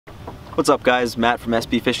What's up guys, Matt from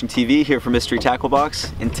SB Fishing TV here for Mystery Tackle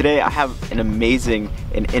Box, and today I have an amazing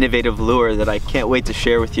and innovative lure that I can't wait to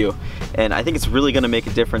share with you, and I think it's really going to make a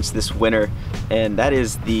difference this winter, and that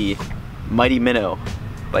is the Mighty Minnow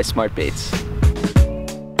by Smartbaits.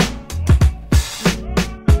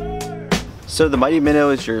 So the Mighty Minnow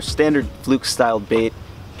is your standard fluke style bait,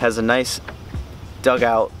 has a nice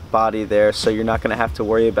dugout body there, so you're not going to have to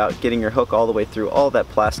worry about getting your hook all the way through all that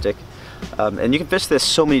plastic. And you can fish this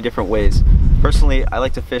so many different ways. Personally, I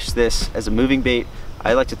like to fish this as a moving bait.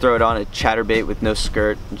 I like to throw it on a chatterbait with no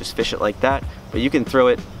skirt and just fish it like that. But you can throw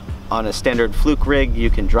it on a standard fluke rig, you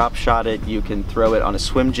can drop shot it, you can throw it on a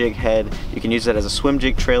swim jig head, you can use it as a swim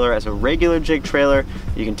jig trailer, as a regular jig trailer,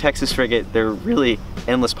 you can Texas rig it. There are really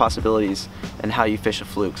endless possibilities in how you fish a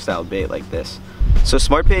fluke style bait like this. So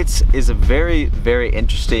Smartbaits is a very, very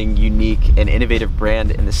interesting, unique, and innovative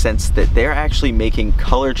brand in the sense that they're actually making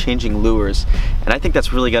color changing lures, and I think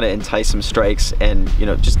that's really going to entice some strikes and, you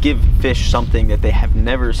know, just give fish something that they have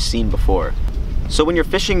never seen before. So when you're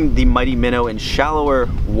fishing the Mighty Minnow in shallower,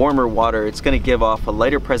 warmer water, it's going to give off a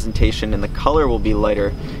lighter presentation and the color will be lighter,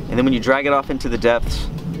 and then when you drag it off into the depths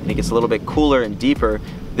and it gets a little bit cooler and deeper,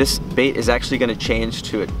 this bait is actually going to change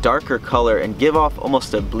to a darker color and give off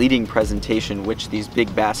almost a bleeding presentation, which these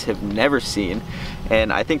big bass have never seen.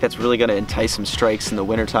 And I think that's really going to entice some strikes in the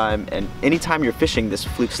wintertime and anytime you're fishing this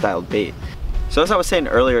fluke style bait. So as I was saying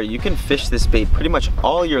earlier, you can fish this bait pretty much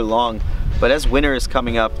all year long, but as winter is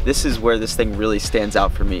coming up, this is where this thing really stands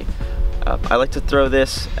out for me. I like to throw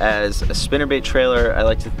this as a spinnerbait trailer. I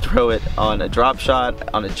like to throw it on a drop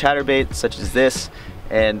shot, on a chatterbait such as this.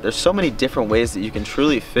 And there's so many different ways that you can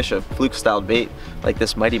truly fish a fluke style bait like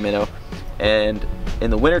this Mighty Minnow. And in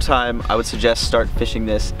the wintertime, I would suggest start fishing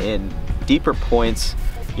this in deeper points,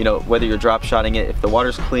 you know, whether you're drop shotting it if the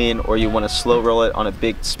water's clean, or you want to slow roll it on a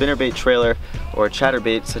big spinnerbait trailer or a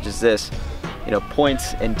chatterbait such as this. You know,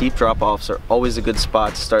 points and deep drop offs are always a good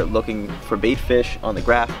spot to start looking for bait fish on the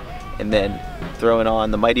graph, and then throwing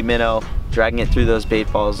on the Mighty Minnow, dragging it through those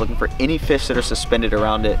bait balls, looking for any fish that are suspended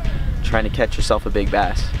around it, trying to catch yourself a big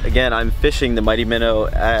bass. Again, I'm fishing the Mighty Minnow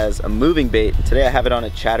as a moving bait. Today I have it on a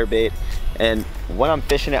chatterbait, and when I'm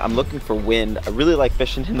fishing it, I'm looking for wind. I really like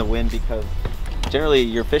fishing in the wind because generally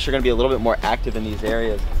your fish are going to be a little bit more active in these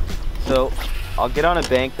areas. So I'll get on a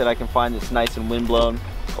bank that I can find that's nice and windblown,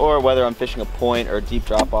 or whether I'm fishing a point or a deep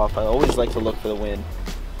drop off, I always like to look for the wind.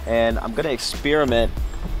 And I'm going to experiment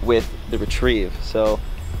with the retrieve. So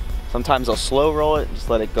sometimes I'll slow roll it and just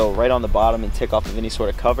let it go right on the bottom and tick off of any sort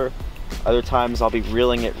of cover. Other times I'll be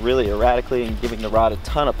reeling it really erratically and giving the rod a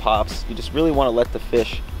ton of pops. You just really want to let the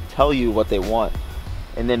fish tell you what they want.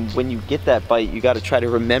 And then when you get that bite, you got to try to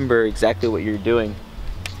remember exactly what you're doing.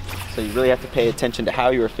 So you really have to pay attention to how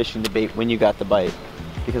you were fishing the bait when you got the bite,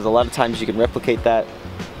 because a lot of times you can replicate that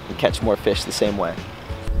and catch more fish the same way.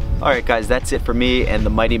 Alright guys, that's it for me and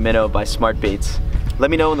the Mighty Minnow by Smartbaits.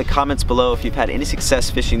 Let me know in the comments below if you've had any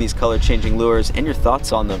success fishing these color changing lures and your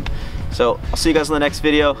thoughts on them. So I'll see you guys in the next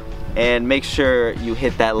video, and make sure you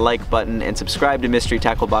hit that like button and subscribe to Mystery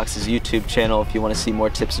Tackle Box's YouTube channel if you want to see more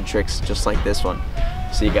tips and tricks just like this one.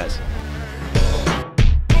 See you guys.